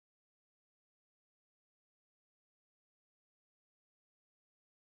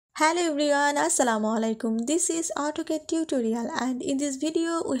Hello everyone, Assalamu alaikum. This is AutoCAD tutorial and in this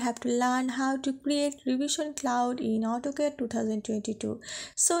video we have to learn how to create revision cloud in AutoCAD 2022.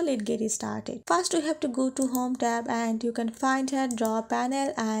 So let's get started. First we have to go to Home tab and you can find here Draw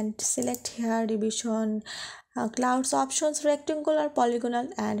panel and select here revision clouds options, rectangular,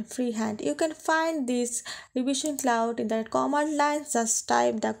 polygonal and freehand. You can find this revision cloud in the command line. Just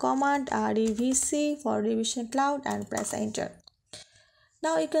type the command revc for revision cloud and press enter.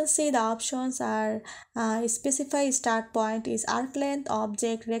 Now you can see the options are specify start point is arc length,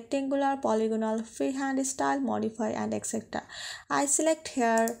 object, rectangular, polygonal, freehand style, modify and etc. I select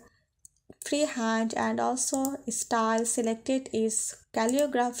here freehand and also style selected is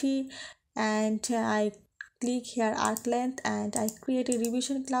calligraphy and I click here arc length and I create a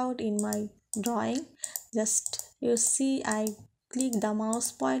revision cloud in my drawing. Just you see I click the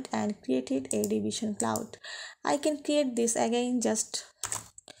mouse point and created a revision cloud. I can create this again, just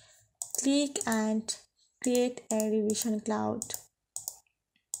click and create a revision cloud.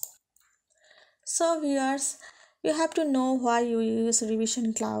 So viewers, you have to know why you use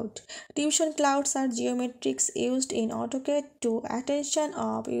revision cloud. Revision clouds are geometrics used in AutoCAD to attention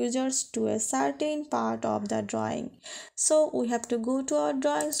of users to a certain part of the drawing. So we have to go to our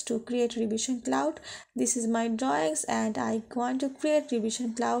drawings to create revision cloud. This is my drawings and I want to create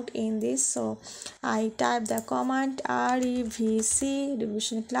revision cloud in this. So I type the command revc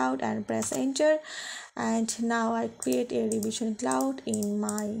revision cloud and press enter. And now I create a revision cloud in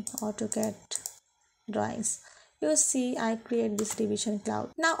my AutoCAD drawings. You see I create this revision cloud.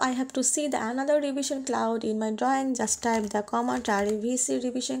 Now I have to see the another revision cloud in my drawing. Just type the command revc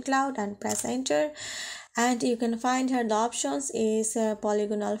revision cloud and press enter. And you can find here the options is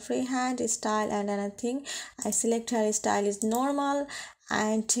polygonal, freehand, style and anything. I select her style is normal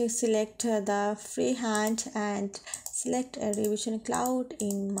and select the freehand and select a revision cloud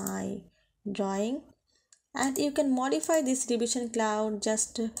in my drawing. And you can modify this revision cloud,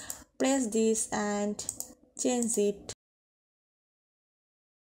 just press this and change it.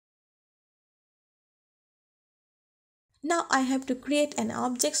 Now I have to create an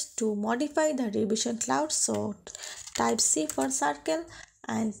object to modify the revision cloud. So type C for circle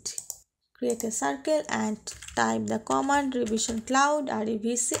and create a circle and type the command revision cloud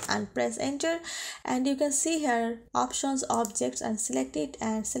revc and press enter. And you can see here options objects and select it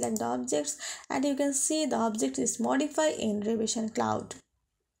and select the objects and you can see the object is modified in revision cloud.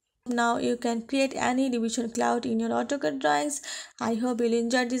 Now you can create any revision cloud in your AutoCAD drawings. I hope you'll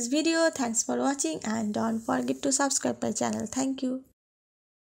enjoy this video. Thanks for watching and don't forget to subscribe my channel. Thank you.